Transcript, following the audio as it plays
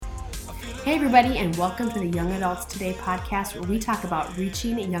Hey everybody, and welcome to the Young Adults Today podcast, where we talk about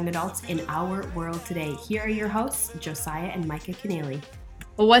reaching young adults in our world today. Here are your hosts, Josiah and Micah Keneally.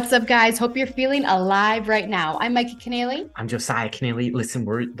 What's up, guys? Hope you're feeling alive right now. I'm Micah Keneally. I'm Josiah Keneally. Listen,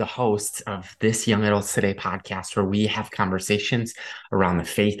 we're the hosts of this Young Adults Today podcast, where we have conversations around the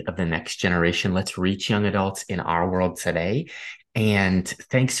faith of the next generation. Let's reach young adults in our world today. And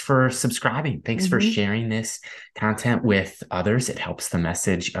thanks for subscribing. Thanks for sharing this content with others. It helps the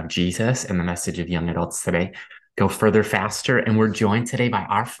message of Jesus and the message of young adults today go further faster. And we're joined today by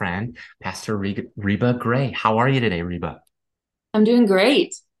our friend, Pastor Reba Gray. How are you today, Reba? I'm doing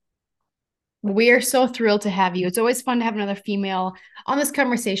great. We are so thrilled to have you. It's always fun to have another female on this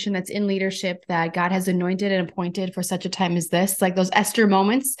conversation that's in leadership that God has anointed and appointed for such a time as this, like those Esther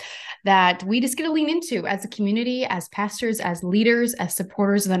moments that we just get to lean into as a community, as pastors, as leaders, as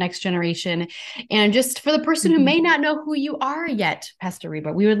supporters of the next generation. And just for the person who may not know who you are yet, Pastor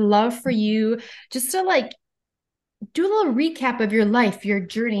Reba, we would love for you just to do a little recap of your life, your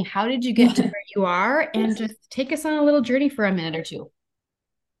journey. How did you get to where you are? And just take us on a little journey for a minute or two.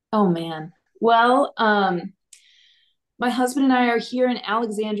 Oh man. Well, my husband and I are here in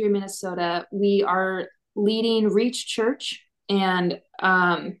Alexandria, Minnesota. We are leading Reach Church, and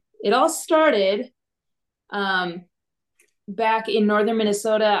it all started back in northern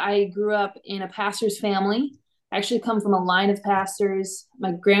Minnesota. I grew up in a pastor's family. I actually come from a line of pastors.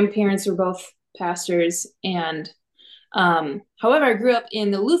 My grandparents were both pastors, and however, I grew up in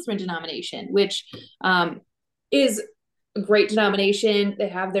the Lutheran denomination, which is a great denomination. They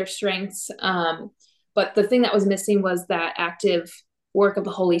have their strengths. But the thing that was missing was that active work of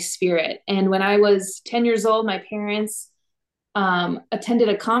the Holy Spirit. And when I was 10 years old, my parents attended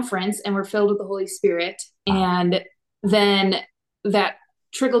a conference and were filled with the Holy Spirit. And then that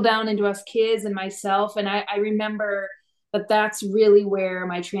trickled down into us kids and myself. And I remember that that's really where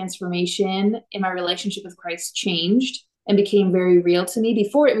my transformation in my relationship with Christ changed and became very real to me.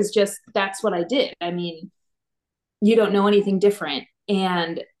 Before, it was just, that's what I did. I mean, you don't know anything different.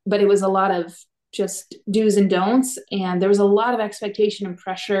 But it was a lot of just do's and don'ts. And there was a lot of expectation and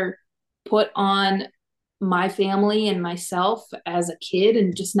pressure put on my family and myself as a kid,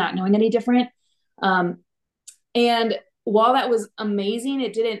 and just not knowing any different. And while that was amazing,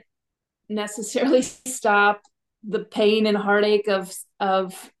 it didn't necessarily stop the pain and heartache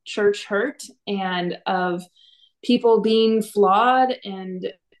of church hurt and of people being flawed, and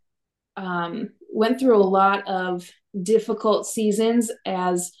went through a lot of difficult seasons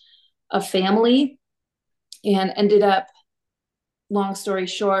as a family, and ended up, long story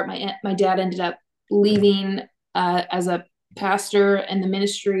short, my dad ended up leaving as a pastor in the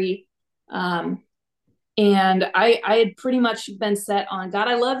ministry. And I had pretty much been set on, God,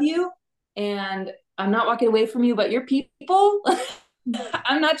 I love you, and I'm not walking away from you, but your people,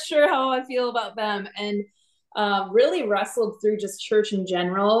 I'm not sure how I feel about them. And really wrestled through just church in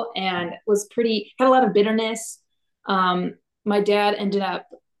general, and had a lot of bitterness. My dad ended up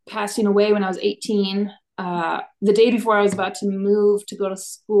passing away when I was 18, the day before I was about to move to go to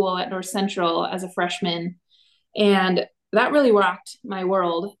school at North Central as a freshman. And that really rocked my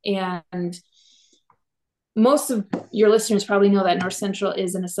world. And most of your listeners probably know that North Central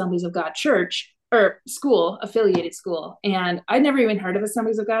is an Assemblies of God church or school, affiliated school. And I'd never even heard of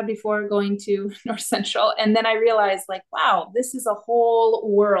Assemblies of God before going to North Central. And then I realized, wow, this is a whole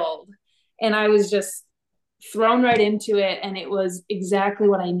world. And I was just thrown right into it. And it was exactly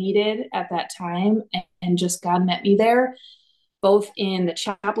what I needed at that time. And just God met me there, both in the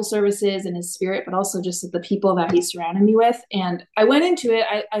chapel services and his spirit, but also just the people that he surrounded me with. And I went into it.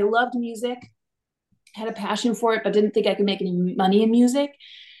 I loved music, had a passion for it, but didn't think I could make any money in music.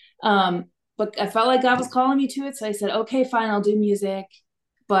 But I felt like God was calling me to it. So I said, okay, fine, I'll do music,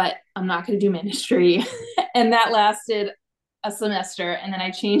 but I'm not going to do ministry. And that lasted a semester. And then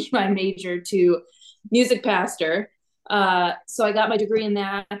I changed my major to music pastor. So I got my degree in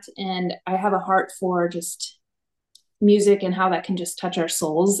that. And I have a heart for just music and how that can just touch our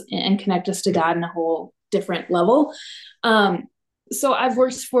souls and connect us to God in a whole different level. So I've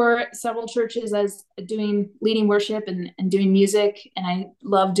worked for several churches as leading worship and doing music. And I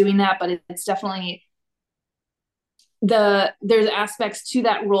love doing that, but it's definitely there's aspects to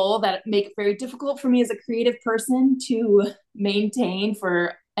that role that make it very difficult for me as a creative person to maintain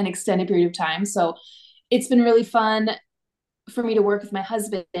for an extended period of time. So it's been really fun for me to work with my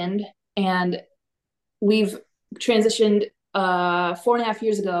husband, and we've transitioned 4.5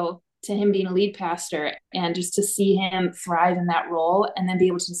 years ago to him being a lead pastor, and just to see him thrive in that role, and then be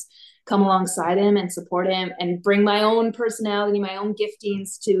able to just come alongside him and support him and bring my own personality, my own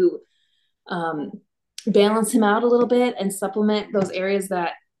giftings to balance him out a little bit and supplement those areas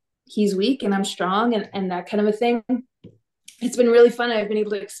that he's weak and I'm strong, and that kind of a thing. It's been really fun. I've been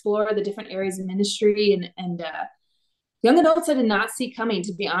able to explore the different areas of ministry and young adults I did not see coming,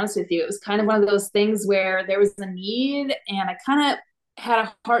 to be honest with you. It was kind of one of those things where there was a need and I kind of had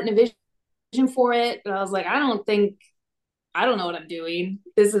a heart and a vision for it. But I was like, I don't know what I'm doing.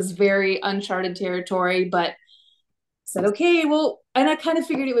 This is very uncharted territory, but said, okay, well, and I kind of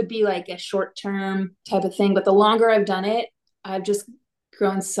figured it would be like a short-term type of thing. But the longer I've done it, I've just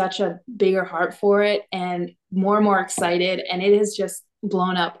grown such a bigger heart for it and more excited. And it has just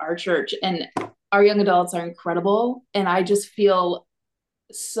blown up our church. And our young adults are incredible. And I just feel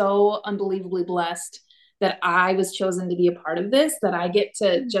so unbelievably blessed that I was chosen to be a part of this, that I get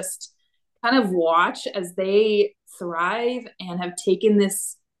to just kind of watch as they thrive and have taken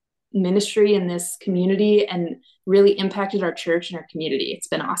this ministry and this community and really impacted our church and our community. It's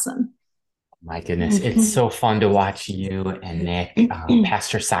been awesome. My goodness, it's so fun to watch you and Nick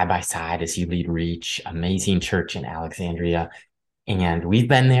pastor side by side as you lead Reach, amazing church in Alexandria. And we've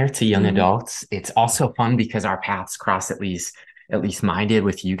been there to young adults. It's also fun because our paths cross, at least mine did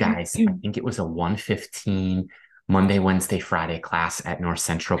with you guys. I think it was a 1:15 Monday, Wednesday, Friday class at North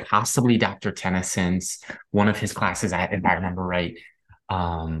Central, possibly Dr. Tennyson's, one of his classes, if I remember right.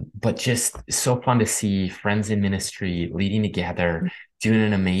 But just so fun to see friends in ministry leading together, doing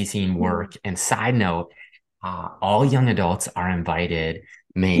an amazing work. And side note, all young adults are invited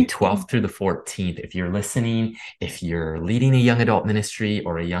May 12th through the 14th. If you're listening, if you're leading a young adult ministry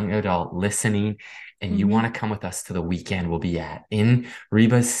or a young adult listening, and you want to come with us to the weekend, we'll be in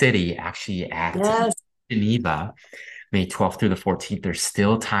Reba City, actually at Geneva, May 12th through the 14th. There's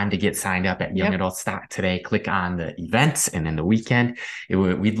still time to get signed up at Young Adults today. Click on the events and then the weekend.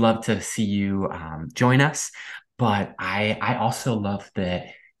 We'd love to see you join us. But I also love that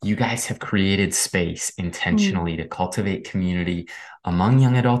you guys have created space intentionally to cultivate community among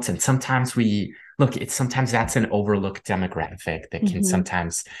young adults. And sometimes sometimes that's an overlooked demographic that can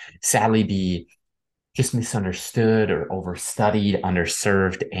sometimes sadly be just misunderstood or overstudied,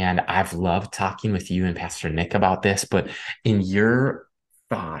 underserved. And I've loved talking with you and Pastor Nick about this, but in your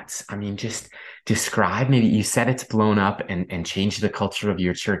thoughts, I mean, just describe, maybe you said it's blown up and changed the culture of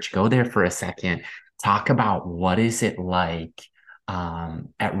your church. Go there for a second. Talk about what is it like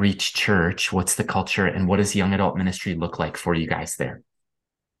at Reach Church? What's the culture and what does young adult ministry look like for you guys there?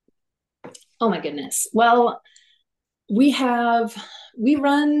 Oh my goodness. Well, we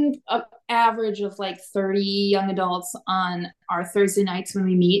run an average of like 30 young adults on our Thursday nights when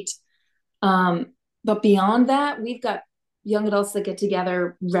we meet. But beyond that, we've got young adults that get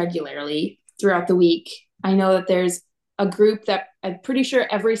together regularly throughout the week. I know that there's a group that I'm pretty sure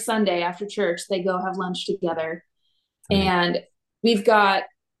every Sunday after church, they go have lunch together. And we've got,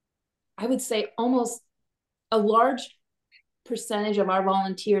 I would say, almost a large percentage of our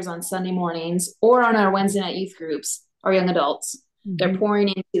volunteers on Sunday mornings or on our Wednesday night youth groups are young adults. They're pouring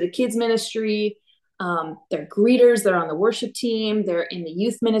into the kids ministry. They're greeters. They're on the worship team. They're in the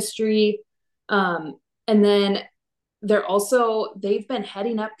youth ministry. And then they've been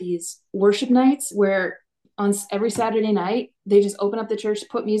heading up these worship nights where on every Saturday night, they just open up the church,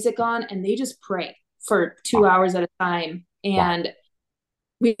 put music on, and they just pray for 2 hours at a time. And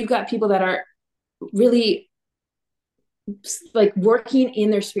we've got people that are really like working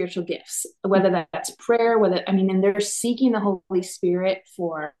in their spiritual gifts, whether that's prayer, and they're seeking the Holy Spirit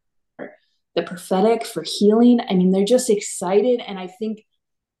for the prophetic, for healing. I mean, they're just excited. And I think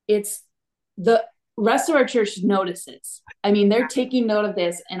it's the rest of our church notices. I mean, they're taking note of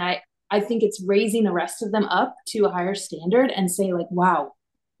this. And I think it's raising the rest of them up to a higher standard and say like, wow,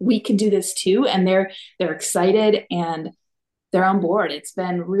 we can do this too. And they're excited and they're on board. It's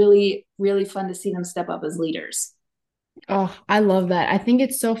been really, really fun to see them step up as leaders. Oh, I love that. I think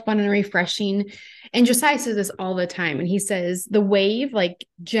it's so fun and refreshing. And Josiah says this all the time. And he says the wave like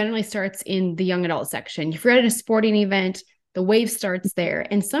generally starts in the young adult section. If you're at a sporting event, the wave starts there.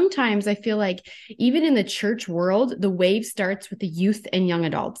 And sometimes I feel like even in the church world, the wave starts with the youth and young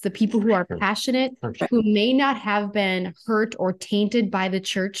adults, the people who are passionate, who may not have been hurt or tainted by the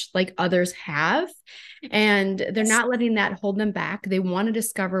church like others have. And they're not letting that hold them back. They want to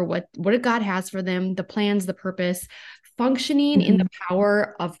discover what God has for them, the plans, the purpose, functioning in the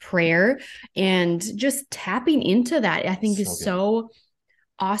power of prayer and just tapping into that. I think is so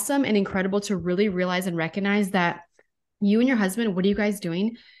awesome and incredible to really realize and recognize that you and your husband, what are you guys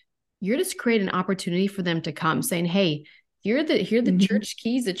doing? You're just creating an opportunity for them to come saying, hey, here are the church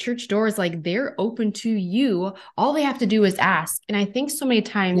keys, the church doors, like they're open to you. All they have to do is ask. And I think so many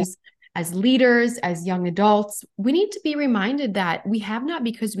times as leaders, as young adults, we need to be reminded that we have not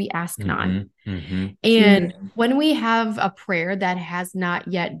because we ask not. And when we have a prayer that has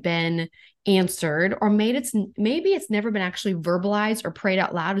not yet been answered, or maybe it's never been actually verbalized or prayed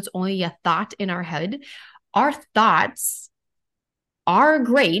out loud, it's only a thought in our head. Our thoughts are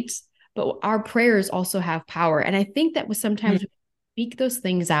great, but our prayers also have power. And I think that sometimes we speak those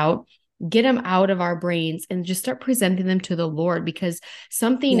things out, get them out of our brains, and just start presenting them to the Lord, because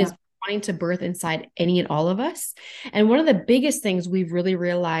something is wanting to birth inside any and all of us. And one of the biggest things we've really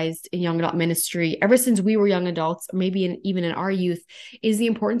realized in young adult ministry, ever since we were young adults, or maybe even in our youth, is the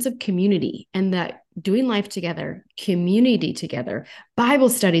importance of community, and that doing life together, community together, Bible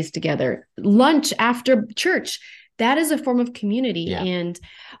studies together, lunch after church, that is a form of community. Yeah. And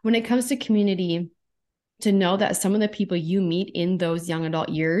when it comes to community, to know that some of the people you meet in those young adult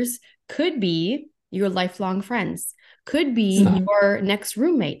years could be your lifelong friends, could be your next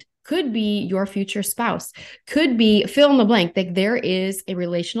roommate, could be your future spouse, could be fill in the blank. Like, there is a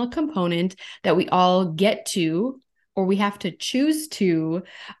relational component that we all get to, or we have to choose to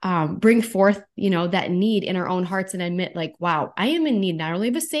bring forth, that need in our own hearts, and admit, like, wow, I am in need not only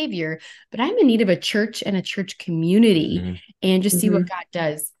of a savior, but I'm in need of a church and a church community, and just see what God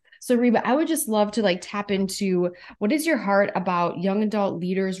does. So Reba, I would just love to tap into, what is your heart about young adult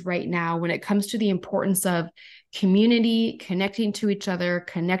leaders right now when it comes to the importance of community, connecting to each other,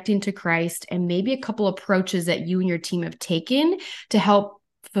 connecting to Christ, and maybe a couple approaches that you and your team have taken to help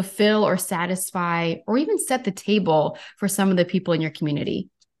fulfill or satisfy or even set the table for some of the people in your community?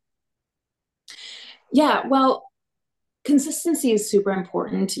 Yeah, well, consistency is super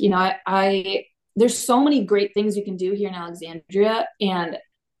important. There's so many great things you can do here in Alexandria, and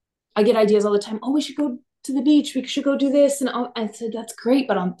I get ideas all the time. Oh, we should go to the beach. We should go do this. And I said, that's great.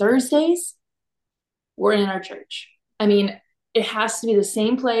 But on Thursdays, we're in our church. I mean, it has to be the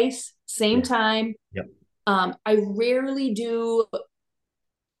same place, same time. Yep. I rarely do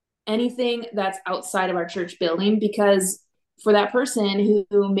anything that's outside of our church building, because for that person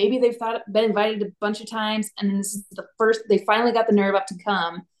who maybe they've been invited a bunch of times, and this is the first, they finally got the nerve up to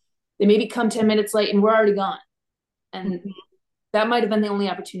come. They maybe come 10 minutes late and we're already gone. And that might've been the only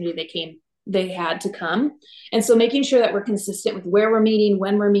opportunity they had to come. And so making sure that we're consistent with where we're meeting,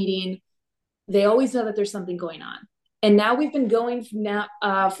 when we're meeting, they always know that there's something going on. And now we've been going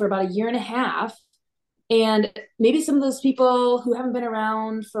for about a year and a half. And maybe some of those people who haven't been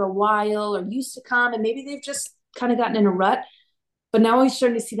around for a while or used to come, and maybe they've just kind of gotten in a rut, but now we're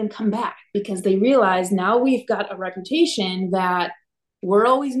starting to see them come back, because they realize now we've got a reputation that we're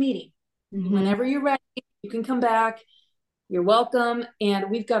always meeting. Whenever you're ready, you can come back. You're welcome. And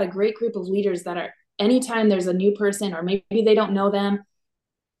we've got a great group of leaders that are, anytime there's a new person, or maybe they don't know them,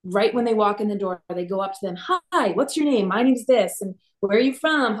 right when they walk in the door, they go up to them. Hi, what's your name? My name's this. And where are you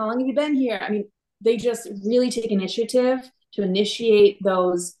from? How long have you been here? I mean, they just really take initiative to initiate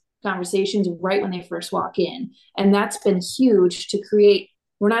those conversations right when they first walk in. And that's been huge to create.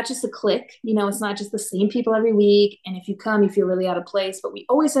 We're not just a clique, it's not just the same people every week. And if you come, you feel really out of place, but we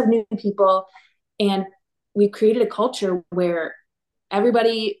always have new people. And we've created a culture where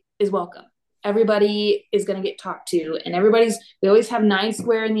everybody is welcome. Everybody is going to get talked to, and we always have 9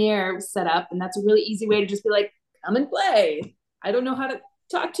 square in the air set up. And that's a really easy way to just be like, come and play. I don't know how to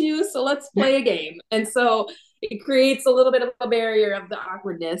talk to you, so let's play a game. And so it creates a little bit of a barrier of the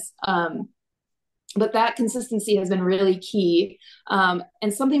awkwardness. But that consistency has been really key.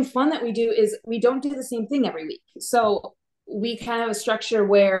 And something fun that we do is we don't do the same thing every week. So we kind of have a structure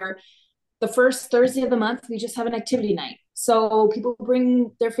where the first Thursday of the month, we just have an activity night. So people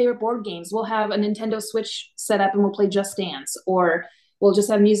bring their favorite board games. We'll have a Nintendo Switch set up and we'll play Just Dance, or we'll just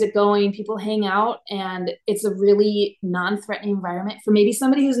have music going. People hang out, and it's a really non-threatening environment for maybe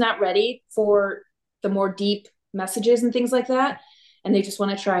somebody who's not ready for the more deep messages and things like that, and they just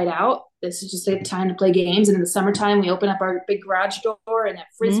want to try it out. This is just a time to play games. And in the summertime, we open up our big garage door and have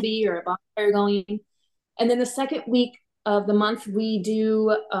Frisbee or a bonfire going. And then the second week of the month, we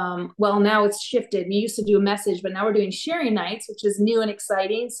do, now it's shifted. We used to do a message, but now we're doing sharing nights, which is new and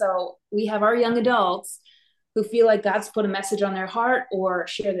exciting. So we have our young adults who feel like God's put a message on their heart, or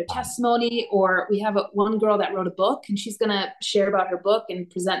share their testimony, or we have one girl that wrote a book, and she's going to share about her book and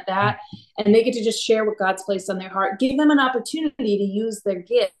present that, and they get to just share what God's placed on their heart, give them an opportunity to use their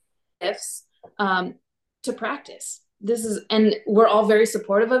gifts to practice. And we're all very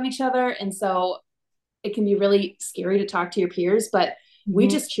supportive of each other. And so it can be really scary to talk to your peers, but we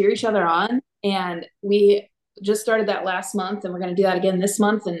just cheer each other on. And we just started that last month, and we're going to do that again this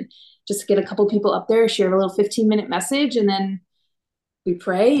month, and just get a couple people up there, share a little 15-minute message, and then we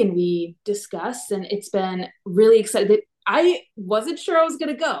pray and we discuss. And it's been really exciting. I wasn't sure I was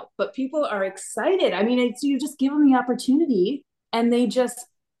going to go, but people are excited. I mean, you just give them the opportunity and they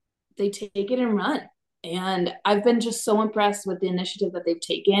take it and run. And I've been just so impressed with the initiative that they've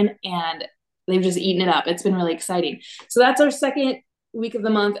taken, and they've just eaten it up. It's been really exciting. So that's our second week of the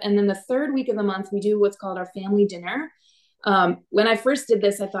month. And then the third week of the month, we do what's called our family dinner. When I first did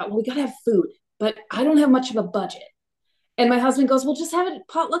this, I thought, well, we got to have food, but I don't have much of a budget. And my husband goes, well, just have it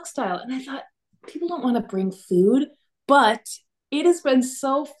potluck style. And I thought, people don't want to bring food, but it has been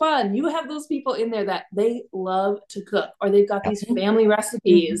so fun. You have those people in there that they love to cook, or they've got these family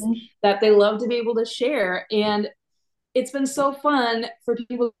recipes that they love to be able to share. And it's been so fun for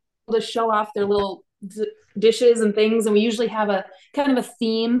people to show off their little dishes and things. And we usually have a kind of a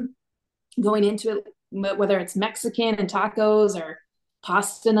theme going into it, whether it's Mexican and tacos or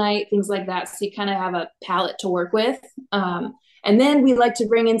pasta night, things like that. So you kind of have a palette to work with. And then we like to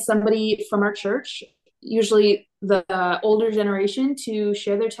bring in somebody from our church, usually the older generation, to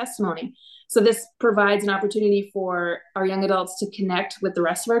share their testimony. So this provides an opportunity for our young adults to connect with the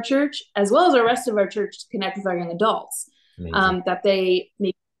rest of our church, as well as the rest of our church to connect with our young adults that they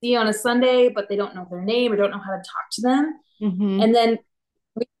maybe see on a Sunday, but they don't know their name or don't know how to talk to them. And then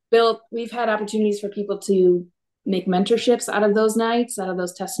we've had opportunities for people to make mentorships out of those nights, out of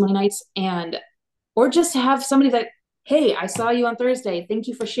those testimony nights, or just have somebody that, hey, I saw you on Thursday, thank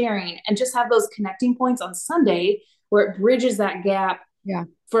you for sharing, and just have those connecting points on Sunday where it bridges that gap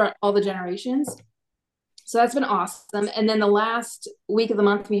for all the generations. So that's been awesome. And then the last week of the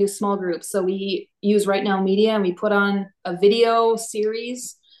month, we use small groups. So we use Right Now Media, and we put on a video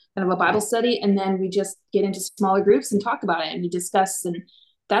series, kind of a Bible study, and then we just get into smaller groups and talk about it, and we discuss. And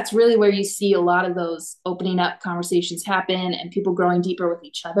that's really where you see a lot of those opening up conversations happen, and people growing deeper with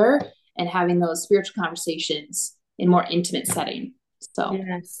each other and having those spiritual conversations in more intimate setting. So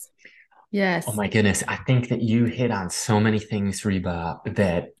yes. Oh my goodness. I think that you hit on so many things, Reba,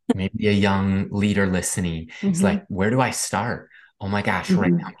 that maybe a young leader listening is like, where do I start? Oh my gosh,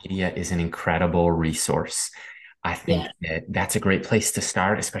 Right Now Media is an incredible resource. I think that that's a great place to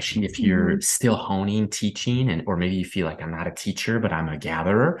start, especially if you're still honing teaching, or maybe you feel like I'm not a teacher, but I'm a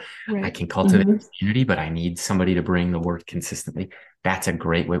gatherer. I can cultivate a community, but I need somebody to bring the word consistently. That's a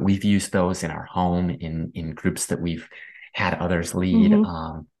great way. We've used those in our home, in groups that we've had others lead.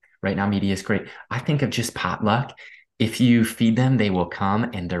 Right Now Media is great. I think of just potluck. If you feed them, they will come,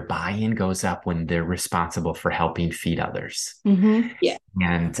 and their buy-in goes up when they're responsible for helping feed others. And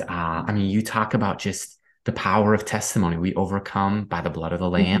I mean, you talk about just the power of testimony. We overcome by the blood of the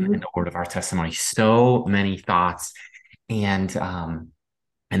Lamb and the word of our testimony. So many thoughts. And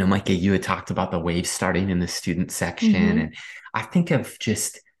I know, Micah, you had talked about the waves starting in the student section. And I think of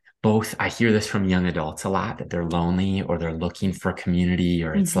just both, I hear this from young adults a lot, that they're lonely, or they're looking for community,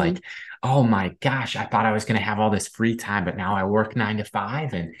 or it's like, oh my gosh, I thought I was going to have all this free time, but now I work 9 to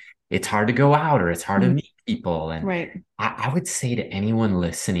 5 and it's hard to go out, or it's hard to meet people. And I would say to anyone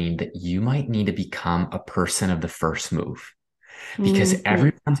listening that you might need to become a person of the first move, because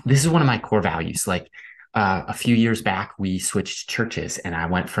this is one of my core values. Like, a few years back, we switched churches, and I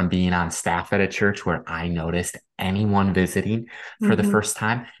went from being on staff at a church where I noticed anyone visiting for the first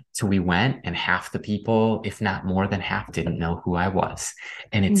time. So we went, and half the people, if not more than half, didn't know who I was.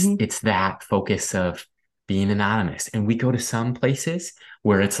 And it's that focus of being anonymous. And we go to some places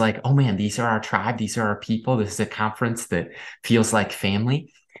where it's like, oh man, these are our tribe. These are our people. This is a conference that feels like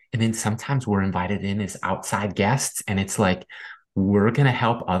family. And then sometimes we're invited in as outside guests, and it's like, we're going to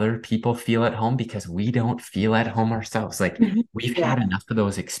help other people feel at home because we don't feel at home ourselves. Like, we've had enough of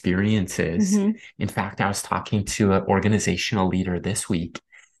those experiences. In fact, I was talking to an organizational leader this week,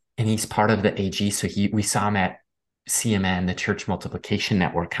 and he's part of the AG. So we saw him at CMN, the Church Multiplication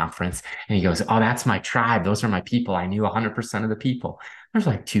Network conference. And he goes, oh, that's my tribe. Those are my people. I knew 100% of the people. There's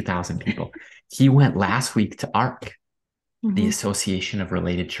like 2,000 people. He went last week to ARC, the Association of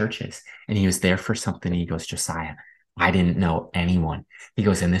Related Churches. And he was there for something. He goes, Josiah, I didn't know anyone. He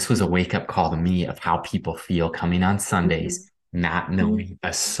goes, and this was a wake-up call to me of how people feel coming on Sundays, not knowing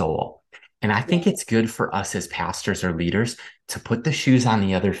a soul. And I think it's good for us as pastors or leaders to put the shoes on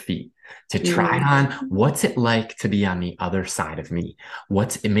the other feet, to try on what's it like to be on the other side of me.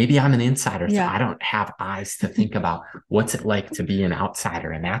 Maybe I'm an insider. So I don't have eyes to think about what's it like to be an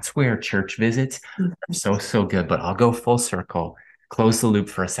outsider. And that's where church visits are so good. But I'll go full circle, close the loop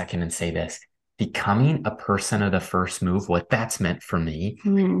for a second, and say this. Becoming a person of the first move, what that's meant for me,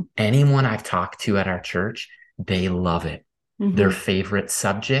 anyone I've talked to at our church, they love it. Their favorite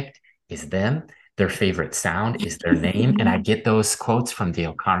subject is them. Their favorite sound is their name. And I get those quotes from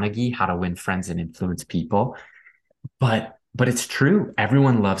Dale Carnegie, How to Win Friends and Influence People. But But it's true.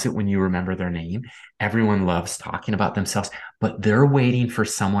 Everyone loves it when you remember their name. Everyone loves talking about themselves, but they're waiting for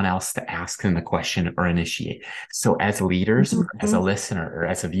someone else to ask them the question or initiate. So as leaders, or as a listener, or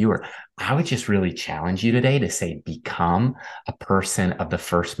as a viewer, I would just really challenge you today to say, become a person of the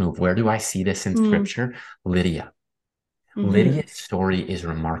first move. Where do I see this in scripture? Lydia. Lydia's story is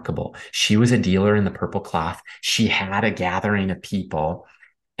remarkable. She was a dealer in the purple cloth. She had a gathering of people,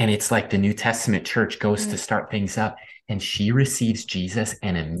 and it's like the New Testament church goes to start things up, and she receives Jesus,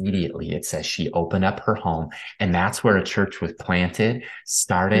 and immediately it says she opened up her home, and that's where a church was planted,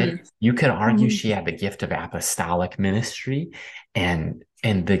 started. You could argue she had the gift of apostolic ministry and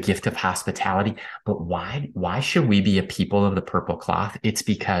the gift of hospitality, but why should we be a people of the purple cloth? It's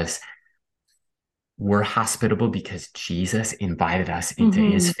because we're hospitable, because Jesus invited us into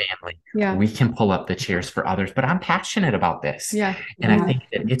his family. Yeah. We can pull up the chairs for others, but I'm passionate about this. Yeah. And I think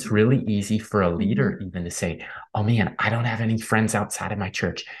that it's really easy for a leader even to say, oh man, I don't have any friends outside of my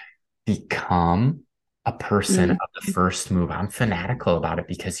church. Become a person of the first move. I'm fanatical about it,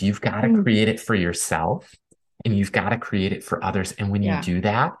 because you've got to create it for yourself and you've got to create it for others. And when you do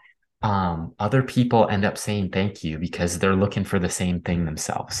that, other people end up saying thank you, because they're looking for the same thing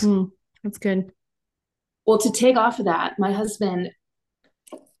themselves. That's good. Well, to take off of that, my husband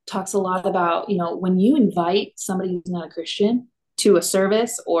talks a lot about, when you invite somebody who's not a Christian to a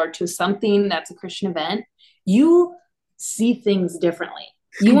service or to something that's a Christian event, you see things differently.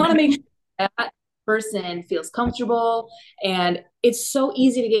 You want to make sure that person feels comfortable, and it's so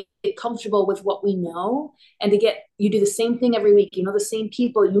easy to get comfortable with what we know, and you do the same thing every week. You know the same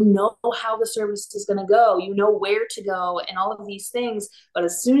people, you know how the service is going to go, you know where to go and all of these things. But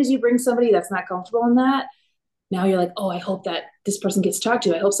as soon as you bring somebody that's not comfortable in that, now you're like, oh, I hope that this person gets talked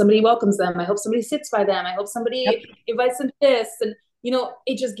to. I hope somebody welcomes them. I hope somebody sits by them. I hope somebody invites them to this. And,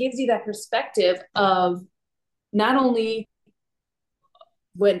 it just gives you that perspective of not only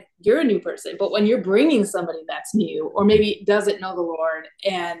when you're a new person, but when you're bringing somebody that's new or maybe doesn't know the Lord,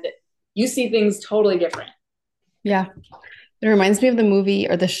 and you see things totally different. Yeah. It reminds me of the movie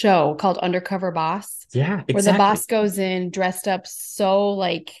or the show called Undercover Boss. Yeah, exactly. Where the boss goes in dressed up so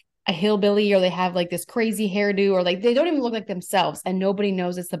like a hillbilly, or they have like this crazy hairdo, or like they don't even look like themselves, and nobody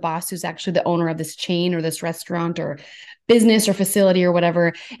knows it's the boss who's actually the owner of this chain or this restaurant or business or facility or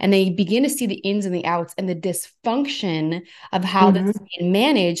whatever. And they begin to see the ins and the outs and the dysfunction of how this is being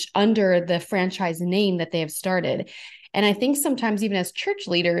managed under the franchise name that they have started. And I think sometimes even as church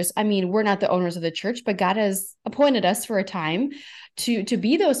leaders, I mean, we're not the owners of the church, but God has appointed us for a time to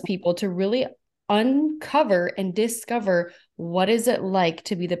be those people, to really uncover and discover what is it like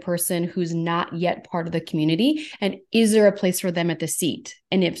to be the person who's not yet part of the community, and is there a place for them at the seat?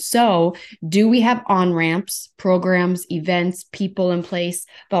 And if so, do we have on-ramps, programs, events, people in place,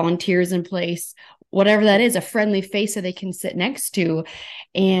 volunteers in place, whatever that is, a friendly face that they can sit next to?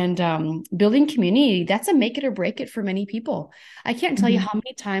 And building community, that's a make it or break it for many people. I can't tell you how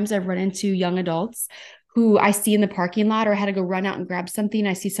many times I've run into young adults who I see in the parking lot, or I had to go run out and grab something.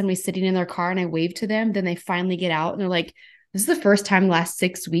 I see somebody sitting in their car and I wave to them. Then they finally get out and they're like, this is the first time last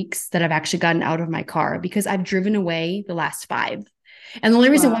 6 weeks that I've actually gotten out of my car, because I've driven away the last 5. And the only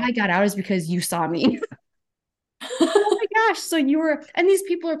reason why I got out is because you saw me. Oh my gosh. So and these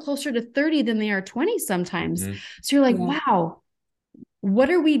people are closer to 30 than they are 20 sometimes. So you're like, wow, what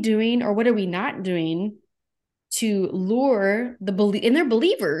are we doing, or what are we not doing to lure and they're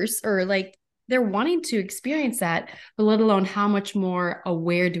believers, or like they're wanting to experience that, but let alone how much more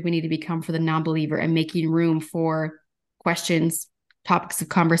aware do we need to become for the non-believer, and making room for questions, topics of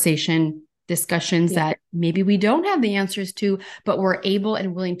conversation, discussions that maybe we don't have the answers to, but we're able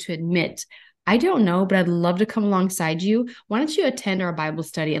and willing to admit, I don't know, but I'd love to come alongside you. Why don't you attend our Bible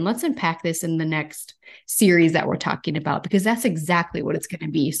study, and let's unpack this in the next series that we're talking about, because that's exactly what it's going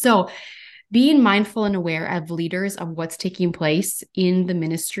to be. So being mindful and aware of leaders of what's taking place in the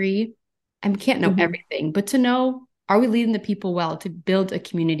ministry. And we can't know everything, but to know, are we leading the people well, to build a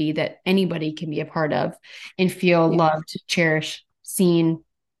community that anybody can be a part of and feel loved, cherished, seen,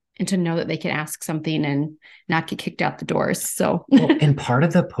 and to know that they can ask something and not get kicked out the doors. So, and part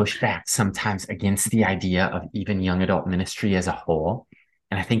of the pushback sometimes against the idea of even young adult ministry as a whole,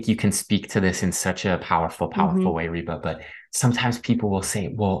 and I think you can speak to this in such a powerful way, Reba, but sometimes people will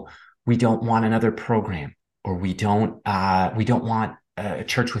say, well, we don't want another program, or we don't want a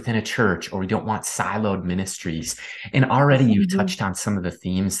church within a church, or we don't want siloed ministries. And already you've touched on some of the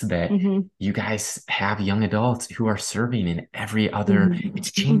themes that you guys have young adults who are serving in every other,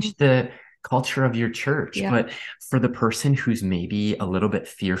 it's changed the culture of your church. But for the person who's maybe a little bit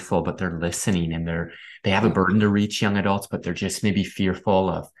fearful, but they're listening, and they have a burden to reach young adults, but they're just maybe fearful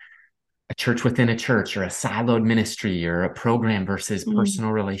of, a church within a church or a siloed ministry or a program versus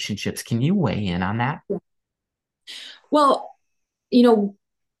personal relationships. Can you weigh in on that? Well,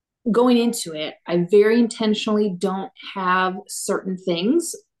 going into it, I very intentionally don't have certain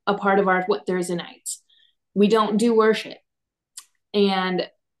things a part of our Thursday nights. We don't do worship. And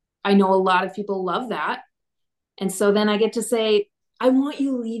I know a lot of people love that. And so then I get to say, I want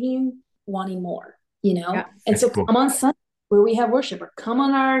you leaving wanting more, Yeah, and so cool. Come on Sunday where we have worship, or come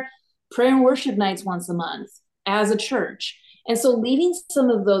on our prayer and worship nights once a month as a church. And so leaving some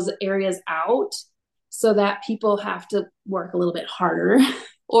of those areas out so that people have to work a little bit harder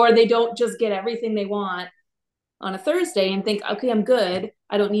or they don't just get everything they want on a Thursday and think, okay, I'm good.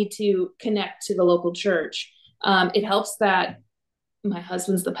 I don't need to connect to the local church. It helps that my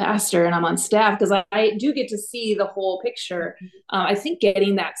husband's the pastor and I'm on staff, because I do get to see the whole picture. I think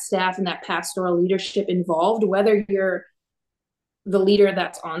getting that staff and that pastoral leadership involved, whether you're the leader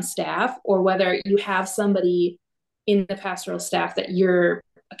that's on staff or whether you have somebody in the pastoral staff that you're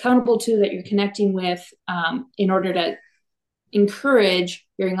accountable to, that you're connecting with, in order to encourage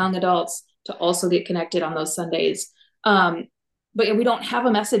your young adults to also get connected on those Sundays. But we don't have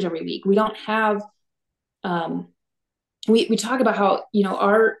a message every week. We don't have, we talk about how,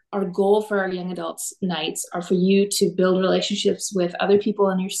 our goal for our young adults nights are for you to build relationships with other people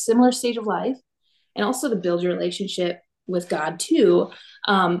in your similar stage of life, and also to build your relationship with God too.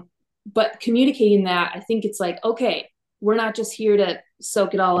 But communicating that, I think it's like, okay, we're not just here to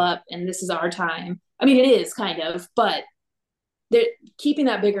soak it all up and this is our time. I mean, it is kind of, but they're keeping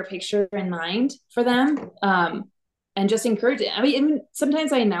that bigger picture in mind for them. And just encourage it. I mean, even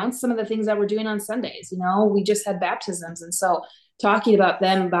sometimes I announce some of the things that we're doing on Sundays. We just had baptisms. And so talking about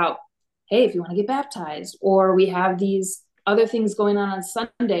them about, hey, if you want to get baptized, or we have these other things going on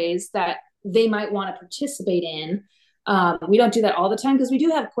Sundays that they might want to participate in. We don't do that all the time because we do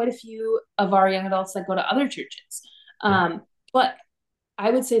have quite a few of our young adults that go to other churches. But I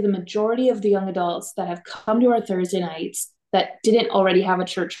would say the majority of the young adults that have come to our Thursday nights that didn't already have a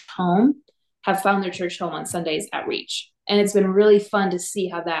church home have found their church home on Sundays at Reach. And it's been really fun to see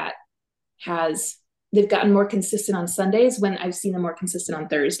how they've gotten more consistent on Sundays when I've seen them more consistent on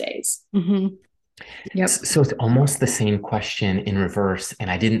Thursdays. Mm-hmm. Yep. So it's almost the same question in reverse. And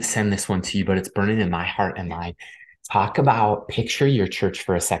I didn't send this one to you, but it's burning in my heart and mind. Picture your church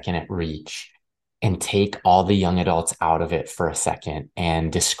for a second at Reach and take all the young adults out of it for a second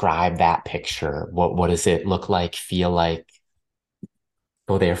and describe that picture. What does it look like, feel like?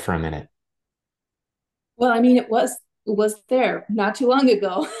 Go there for a minute. Well, I mean, it was there not too long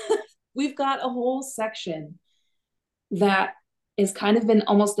ago. We've got a whole section that is kind of been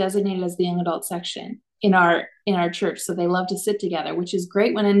almost designated as the young adult section in our church. So they love to sit together, which is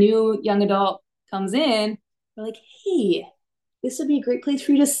great. When a new young adult comes in, they're like, hey, this would be a great place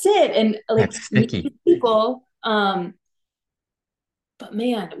for you to sit and like meet people. But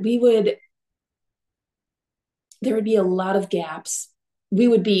man, there would be a lot of gaps. We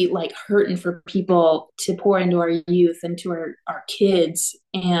would be like hurting for people to pour into our youth and to our kids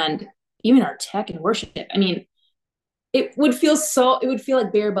and even our tech and worship. I mean, it would feel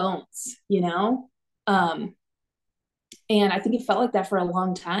like bare bones, and I think it felt like that for a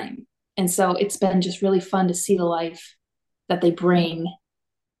long time. And so it's been just really fun to see the life that they bring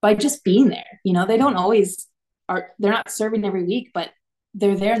by just being there. They don't always they're not serving every week, but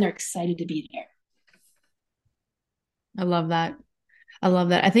they're there and they're excited to be there. I love that.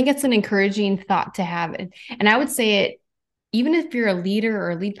 I think it's an encouraging thought to have. And I would say it, even if you're a leader or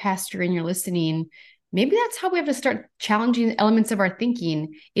a lead pastor and you're listening, maybe that's how we have to start challenging elements of our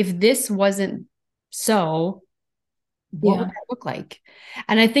thinking. If this wasn't so, what would that look like?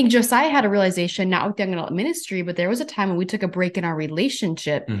 And I think Josiah had a realization, not with young adult ministry, but there was a time when we took a break in our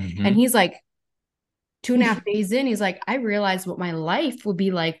relationship. Mm-hmm. And he's like, 2.5 days in, he's like, I realized what my life would be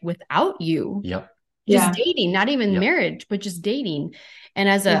like without you. Yep. Just dating, not even marriage, but just dating. And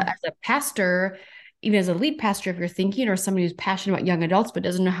as a pastor, even as a lead pastor, if you're thinking, or somebody who's passionate about young adults, but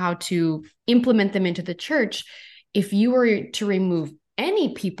doesn't know how to implement them into the church, if you were to remove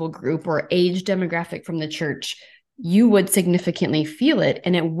any people group or age demographic from the church, you would significantly feel it.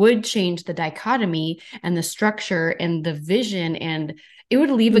 And it would change the dichotomy and the structure and the vision, and it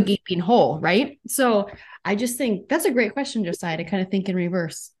would leave a gaping hole, right? So I just think that's a great question, Josiah, to kind of think in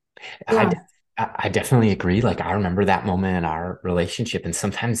reverse. I definitely agree. Like, I remember that moment in our relationship, and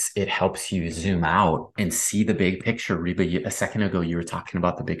sometimes it helps you zoom out and see the big picture. Reba, a second ago, you were talking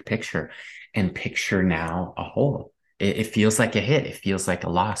about the big picture, and picture now a whole. It feels like a hit. It feels like a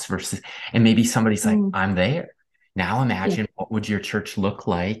loss versus, and maybe somebody's like, I'm there. Now imagine what would your church look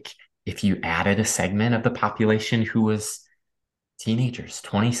like if you added a segment of the population who was teenagers,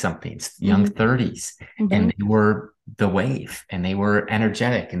 20 somethings, young 30s, and they were the wave, and they were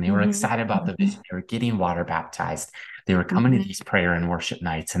energetic, and they were excited about the vision. They were getting water baptized. They were coming to these prayer and worship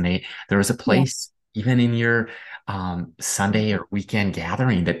nights, and there was a place even in your Sunday or weekend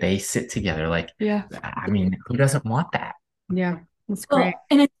gathering that they sit together. Like, I mean, who doesn't want that? Yeah, that's great.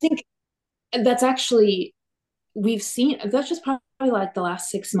 And I think that's actually, we've seen, that's just probably like the last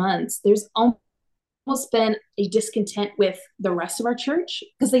 6 months. There's almost been a discontent with the rest of our church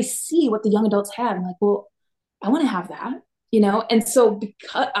because they see what the young adults have. I'm like, well, I want to have that, And so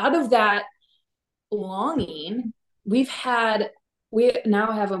because out of that longing, we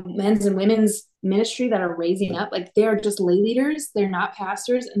now have a men's and women's ministry that are raising up. Like, they're just lay leaders. They're not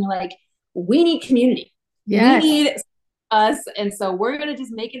pastors. And they're like, we need community. Yes. We need us. And so we're going to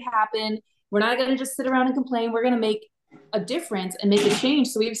just make it happen. We're not going to just sit around and complain. We're going to make a difference and make a change.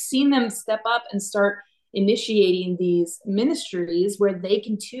 So we've seen them step up and start initiating these ministries where they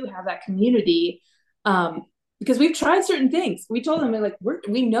can too have that community. Because we've tried certain things. We told them, like,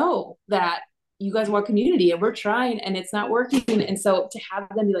 we know that you guys want community, and we're trying, and it's not working. And so to have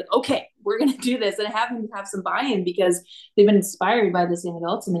them be like, okay, we're going to do this, and have them have some buy-in because they've been inspired by this young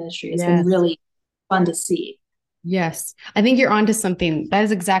adults ministry. It's been really fun to see. Yes. I think you're onto something. That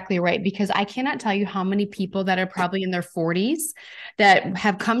is exactly right. Because I cannot tell you how many people that are probably in their 40s that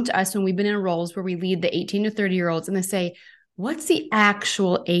have come to us when we've been in roles where we lead the 18 to 30-year-olds, and they say, what's the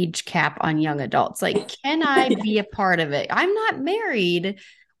actual age cap on young adults? Like, can I be a part of it? I'm not married.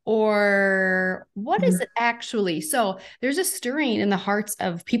 Or what is it actually? So there's a stirring in the hearts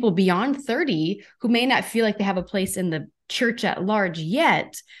of people beyond 30 who may not feel like they have a place in the church at large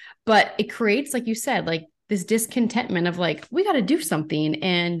yet, but it creates, like you said, like this discontentment of like, we got to do something.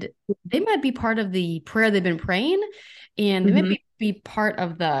 And they might be part of the prayer they've been praying, and they might be part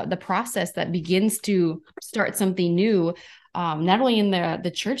of the process that begins to start something new, not only in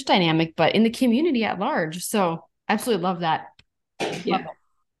the church dynamic, but in the community at large. So absolutely love that. Yeah. Love it.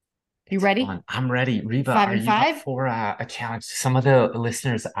 You ready? I'm ready. Reba, 5 are and you 5 up for a challenge? Some of the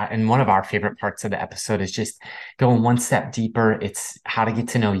listeners, and one of our favorite parts of the episode is just going one step deeper. It's how to get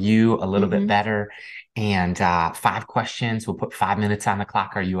to know you a little bit better. And 5 questions. We'll put 5 minutes on the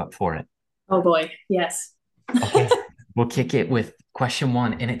clock. Are you up for it? Oh boy. Yes. Okay. We'll kick it with question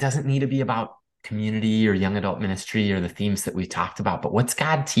 1. And it doesn't need to be about community or young adult ministry or the themes that we talked about, but what's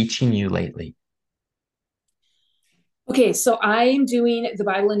God teaching you lately? Okay, so I'm doing the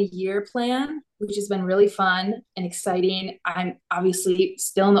Bible in a Year plan, which has been really fun and exciting. I'm obviously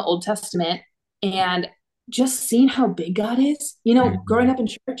still in the Old Testament, and just seeing how big God is. Growing up in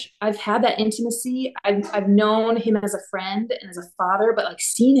church, I've had that intimacy. I've known him as a friend and as a father, but like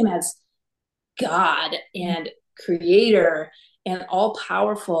seeing him as God and creator and all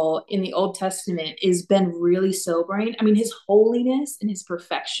powerful in the Old Testament has been really sobering. I mean, his holiness and his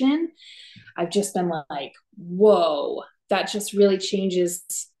perfection, I've just been like, whoa, that just really changes.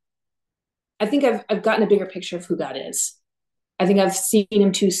 I think I've gotten a bigger picture of who God is. I think I've seen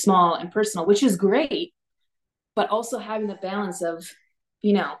him too small and personal, which is great, but also having the balance of,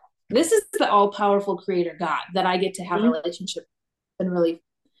 this is the all powerful creator God that I get to have a relationship with, and really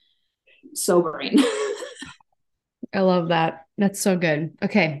sobering. I love that. That's so good.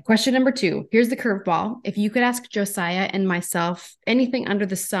 Okay. Question number 2. Here's the curveball. If you could ask Josiah and myself anything under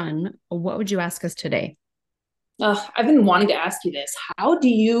the sun, what would you ask us today? I've been wanting to ask you this. How do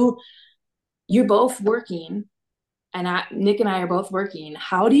you're both working, and Nick and I are both working.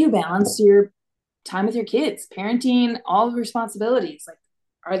 How do you balance your time with your kids, parenting, all the responsibilities? Like,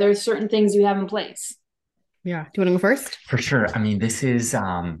 are there certain things you have in place? Yeah. Do you want to go first? For sure. I mean, this is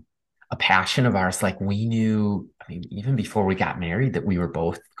a passion of ours. Like, we knew, even before we got married, that we were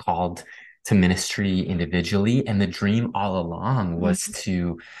both called to ministry individually. And the dream all along was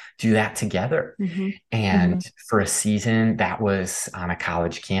to do that together. And for a season, that was on a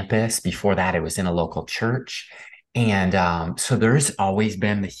college campus. Before that, it was in a local church. And so there's always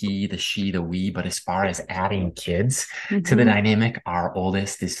been the he, the she, the we. But as far as adding kids to the dynamic, our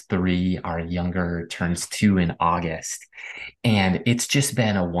oldest is 3, our younger turns 2 in August. And it's just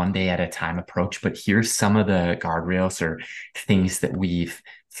been a one day at a time approach. But here's some of the guardrails or things that we've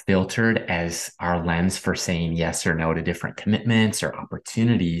filtered as our lens for saying yes or no to different commitments or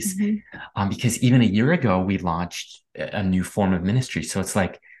opportunities. Because even a year ago, we launched a new form of ministry. So it's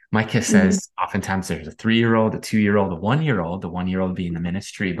like Micah says, oftentimes there's a 3-year-old, a 2-year-old, a 1-year-old, the 1-year-old being the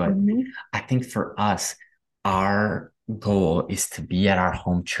ministry. But I think for us, our goal is to be at our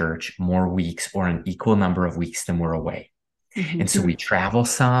home church more weeks or an equal number of weeks than we're away. And so we travel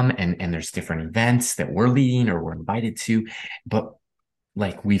some, and there's different events that we're leading or we're invited to, but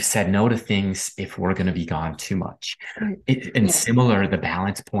like we've said no to things if we're going to be gone too much. Right. And Yeah. similar, the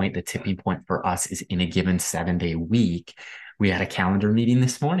balance point, the tipping point for us is in a given 7-day week. We had a calendar meeting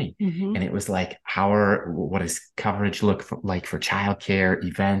this morning, Mhm. and it was like, what does coverage look like for childcare,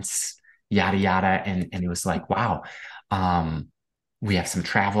 events, yada yada, and it was like, wow, we have some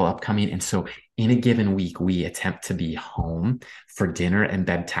travel upcoming, and so in a given week, we attempt to be home for dinner and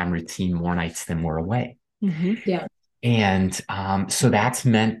bedtime routine more nights than we're away. Mhm. Yeah. And so that's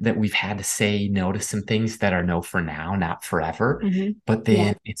meant that we've had to say no to some things that are no for now, not forever. Mhm. But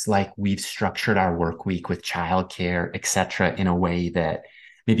then it's like we've structured our work week with childcare, et cetera, in a way that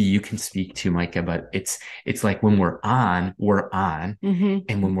maybe you can speak to, Micah, but it's like when we're on, Mhm.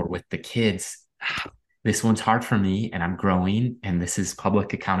 and when we're with the kids, this one's hard for me and I'm growing and this is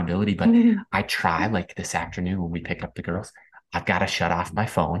public accountability. But Mhm. I try, like this afternoon when we pick up the girls, I've got to shut off my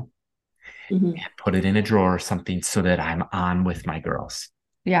phone Mhm. and put it in a drawer or something so that I'm on with my girls.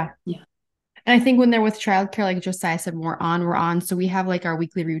 Yeah. Yeah. And I think when they're with childcare, like Josiah said, we're on. So we have like our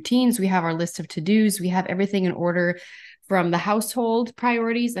weekly routines, we have our list of to-dos, we have everything in order from the household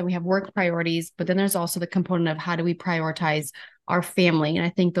priorities, and we have work priorities. But then there's also the component of how do we prioritize our family? And I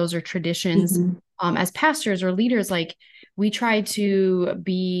think those are traditions. Mhm. As pastors or leaders, like we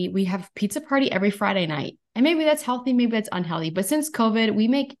have pizza party every Friday night. And maybe that's healthy, maybe that's unhealthy. But since COVID, we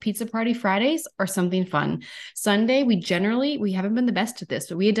make pizza party Fridays or something fun. Sunday, we haven't been the best at this,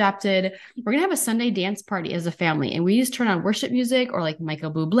 but we're going to have a Sunday dance party as a family. And we just turn on worship music or like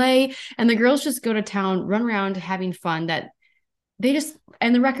Michael Bublé. And the girls just go to town, run around having fun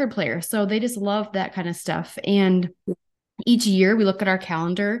and the record player. So they just love that kind of stuff. And each year we look at our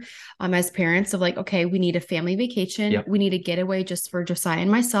calendar as parents of like, okay, we need a family vacation. Yep. We need a getaway just for Josiah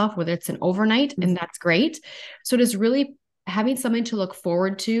and myself, whether it's an overnight, and that's great. So it is really having something to look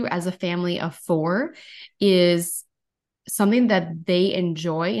forward to as a family of 4 is something that they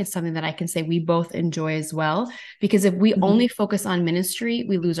enjoy and something that I can say we both enjoy as well. Because if we only focus on ministry,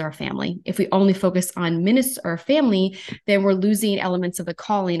 we lose our family. If we only focus on our family, then we're losing elements of the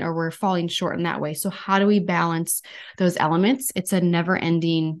calling or we're falling short in that way. So how do we balance those elements? It's a never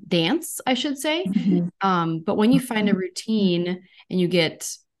ending dance, I should say. But when you find a routine and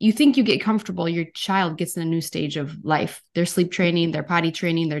you think you get comfortable, your child gets in a new stage of life. They're sleep training, they're potty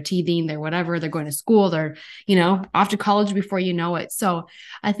training, they're teething, they're whatever, they're going to school, they're, off to college before you know it. So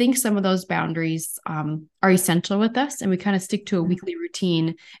I think some of those boundaries are essential with us, and we kind of stick to a weekly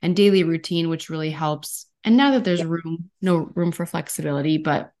routine and daily routine, which really helps. And now that there's no room for flexibility,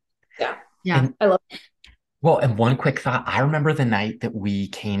 but yeah. And, I love it. well, and one quick thought. I remember the night that we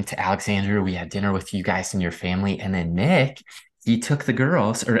came to Alexandria, we had dinner with you guys and your family, and then Nick, he took the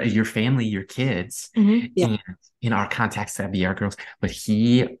girls or your family, your kids, Mm-hmm. and in our context, that'd be our girls, but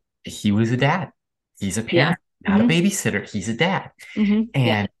he was a dad. He's a parent, not a babysitter. He's a dad. Mm-hmm.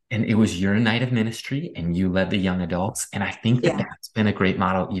 And it was your night of ministry and you led the young adults. And I think that that's been a great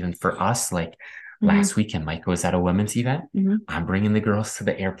model even for us. Like last weekend, Mike was at a women's event. I'm bringing the girls to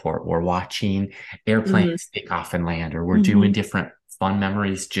the airport. We're watching airplanes take off and land, or we're doing different fun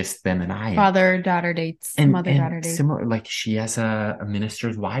memories, just them and I. Father-daughter dates, And mother-daughter dates. similar, like she has a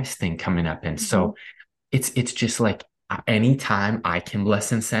minister's wives thing coming up. And so it's just like anytime I can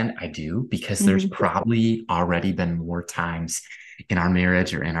bless and send, I do, because there's probably already been more times in our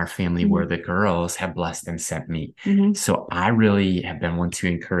marriage or in our family where the girls have blessed and sent me. So I really have been one to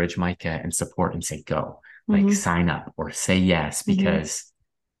encourage Micah and support and say, go, like sign up or say yes, because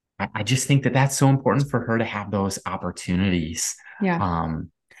I just think that that's so important for her to have those opportunities. Yeah.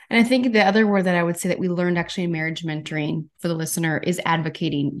 And I think the other word that I would say that we learned actually in marriage mentoring for the listener is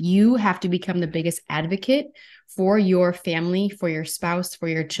advocating. You have to become the biggest advocate for your family, for your spouse, for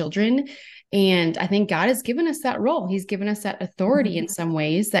your children. And I think God has given us that role. He's given us that authority in some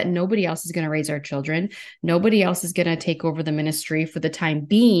ways that nobody else is going to raise our children. Nobody else is going to take over the ministry for the time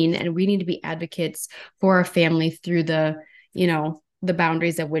being. And we need to be advocates for our family through the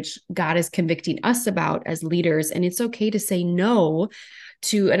boundaries of which God is convicting us about as leaders. And it's okay to say no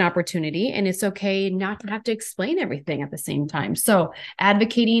to an opportunity, and it's okay not to have to explain everything at the same time. So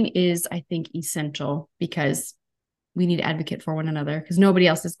advocating is, I think, essential, because we need to advocate for one another, because nobody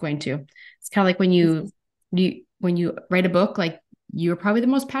else is going to. It's kind of like when you write a book, like you're probably the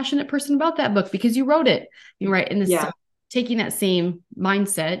most passionate person about that book because you wrote it. You write in this. So taking that same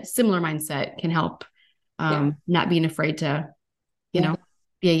mindset, similar mindset, can help not being afraid to,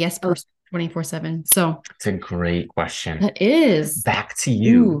 be a yes person 24/7. So it's a great question. That is. Back to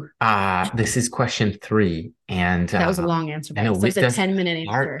you. This is question 3. And that was a long answer. I know so it's a 10-minute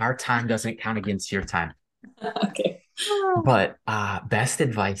answer. Our time doesn't count against your time. Okay. But best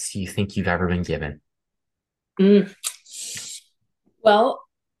advice you think you've ever been given? Well,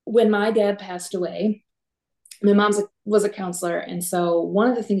 when my dad passed away, my mom was a counselor. And so one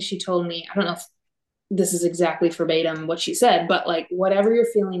of the things she told me, I don't know if this is exactly verbatim what she said, but like, whatever you're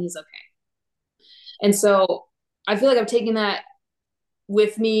feeling is okay. And so I feel like I've taken that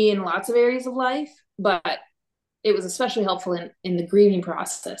with me in lots of areas of life, but it was especially helpful in the grieving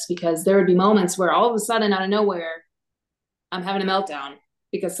process, because there would be moments where all of a sudden out of nowhere, I'm having a meltdown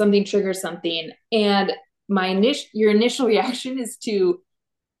because something triggers something. And your initial reaction is to,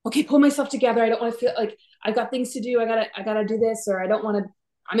 okay, pull myself together. I don't want to feel like I've got things to do. I gotta do this, or I don't want to,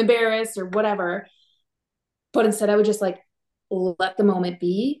 I'm embarrassed or whatever. But instead I would just like let the moment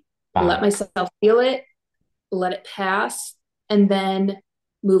be, let Wow. myself feel it, let it pass, and then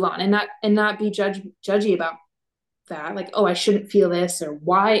move on, and not be judgy about that. Like, oh, I shouldn't feel this, or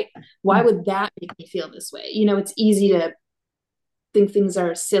why would that make me feel this way? It's easy to think things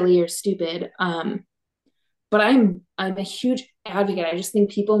are silly or stupid. But I'm a huge advocate. I just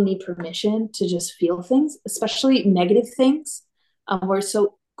think people need permission to just feel things, especially negative things. We're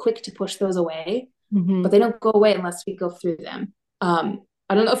so quick to push those away, Mm-hmm. but they don't go away unless we go through them. I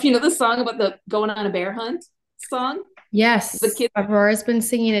don't know if you know the song about the going on a bear hunt song. The Yes, kids Aurora's been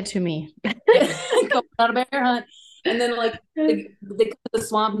singing it to me. going on a bear hunt, and then like they come to the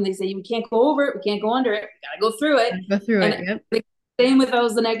swamp and they say, we can't go over it, we can't go under it, we gotta go through it. Go through it. And Yep. the same with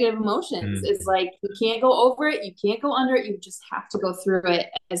the negative emotions. Mm. It's like, you can't go over it, you can't go under it, you just have to go through it,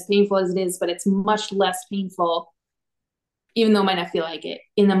 as painful as it is. But it's much less painful, even though it might not feel like it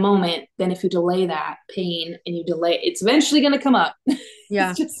in the moment, than if you delay that pain, and you delay, it's eventually going to come up.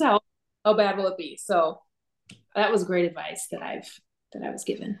 Yeah. It's just how bad will it be? So that was great advice that I was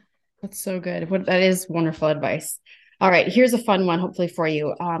given. That's so good. That is wonderful advice. All right, here's a fun one, hopefully for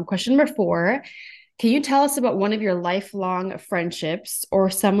you. Question number 4. Can you tell us about one of your lifelong friendships or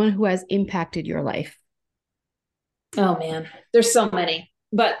someone who has impacted your life? Oh man, there's so many.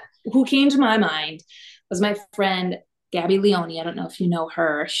 But who came to my mind was my friend Gabby Leone. I don't know if you know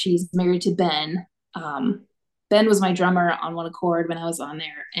her. She's married to Ben. Ben was my drummer on One Accord when I was on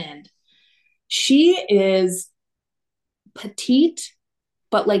there, and she is petite,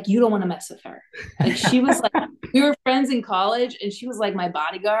 but like, you don't want to mess with her. Like, she was like, we were friends in college, and she was like my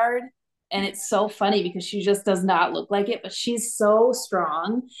bodyguard. And it's so funny because she just does not look like it, but she's so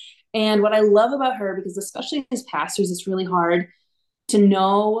strong. And what I love about her, because especially as pastors, it's really hard to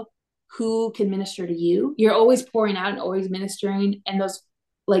know who can minister to you. You're always pouring out and always ministering, and those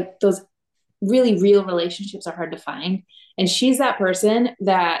really real relationships are hard to find. And she's that person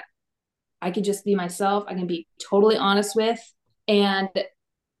that I could just be myself, I can be totally honest with, and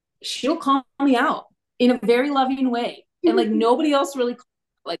she'll call me out in a very loving way. And like, nobody else really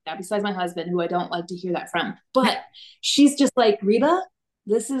like that besides my husband, who I don't like to hear that from. But she's just like, Reba,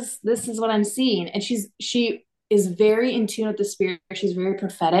 this is what I'm seeing. And she is very in tune with the spirit. She's very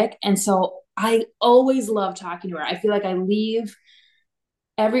prophetic. And so I always love talking to her. I feel like I leave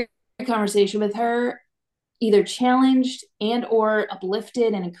every conversation with her either challenged and or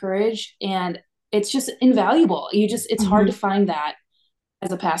uplifted and encouraged. And it's just invaluable. It's hard to find that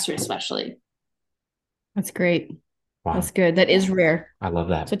as a pastor, especially. That's great. Wow. That's good. That is rare. I love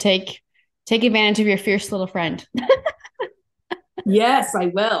that. So take advantage of your fierce little friend. Yes, I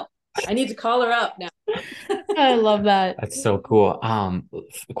will. I need to call her up now. I love that. That's so cool.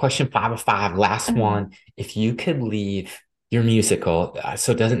 Question 5 of 5, last one. If you could leave your musical,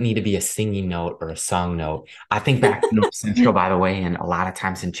 so it doesn't need to be a singing note or a song note. I think back to North Central, by the way, and a lot of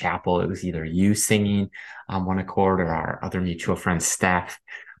times in chapel, it was either you singing on One Accord or our other mutual friend, Steph.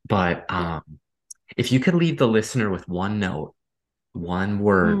 But if you could leave the listener with one note, one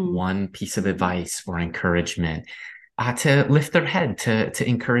word, one piece of advice or encouragement, to lift their head, to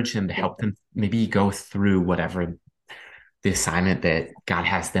encourage them, to help them maybe go through whatever the assignment that God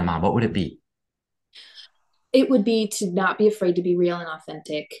has them on, what would it be? It would be to not be afraid to be real and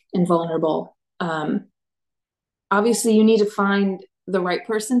authentic and vulnerable. Obviously, you need to find the right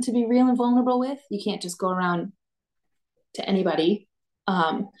person to be real and vulnerable with. You can't just go around to anybody,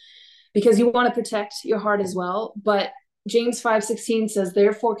 because you want to protect your heart as well. But James 5:16 says,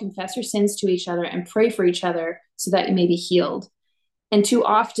 therefore confess your sins to each other and pray for each other so that you may be healed. And too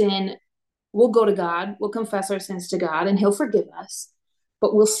often we'll go to God, we'll confess our sins to God, and he'll forgive us,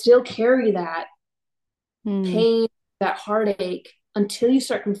 but we'll still carry that pain, that heartache, until you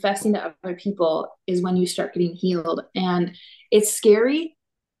start confessing to other people is when you start getting healed. And it's scary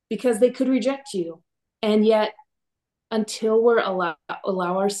because they could reject you. And yet, until we're allow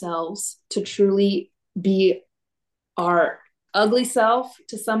ourselves to truly be our ugly self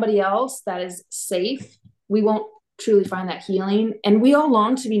to somebody else that is safe, we won't truly find that healing. And we all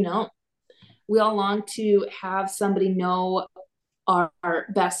long to be known. We all long to have somebody know our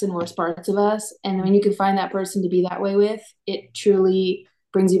best and worst parts of us. And when you can find that person to be that way with, it truly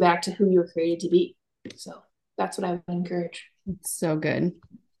brings you back to who you were created to be. So that's what I would encourage. It's so good.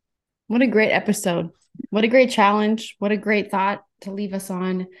 What a great episode. What a great challenge. What a great thought to leave us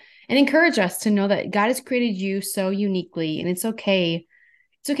on and encourage us to know that God has created you so uniquely, and it's okay.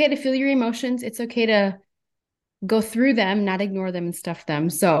 It's okay to feel your emotions. It's okay to go through them, not ignore them and stuff them.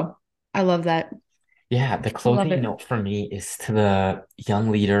 So I love that. Yeah, the closing note for me is to the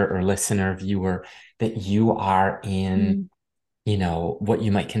young leader or listener, viewer, that you are in, what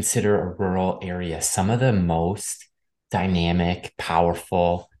you might consider a rural area. Some of the most dynamic,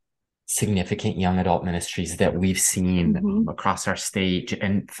 powerful, significant young adult ministries that we've seen across our state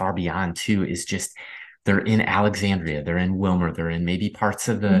and far beyond too is just they're in Alexandria, they're in Wilmer, they're in maybe parts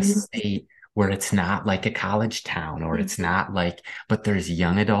of the state where it's not like a college town or it's not like, but there's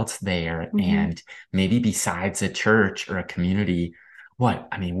young adults there. And maybe besides a church or a community,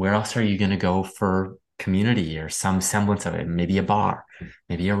 where else are you going to go for community or some semblance of it? Maybe a bar,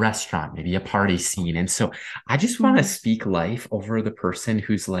 maybe a restaurant, maybe a party scene. And so I just want to speak life over the person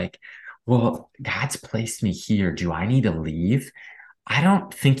who's like, well, God's placed me here. Do I need to leave? I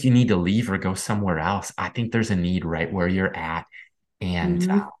don't think you need to leave or go somewhere else. I think there's a need right where you're at. And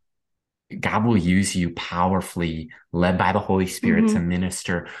God will use you powerfully, led by the Holy Spirit to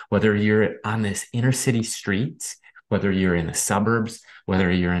minister, whether you're on this inner city streets, whether you're in the suburbs, whether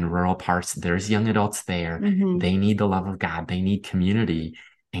you're in rural parts. There's young adults there. They need the love of God. They need community.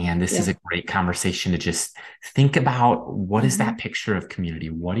 And this is a great conversation to just think about, what is that picture of community?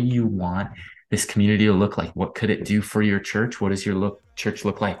 What do you want this community to look like? What could it do for your church? What does your church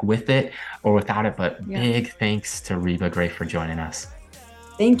look like with it or without it? But big thanks to Reba Gray for joining us.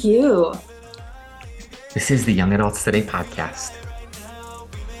 Thank you. This is the Young Adults Today podcast.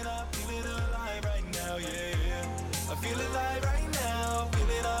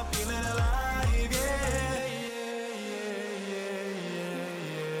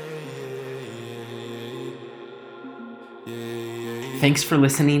 Thanks for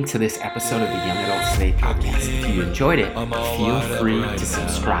listening to this episode of the Young Adults Today podcast. If you enjoyed it, feel free to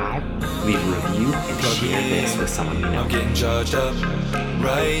subscribe, leave a review, and share this with someone you know. I'm getting charged up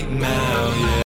right now, yeah.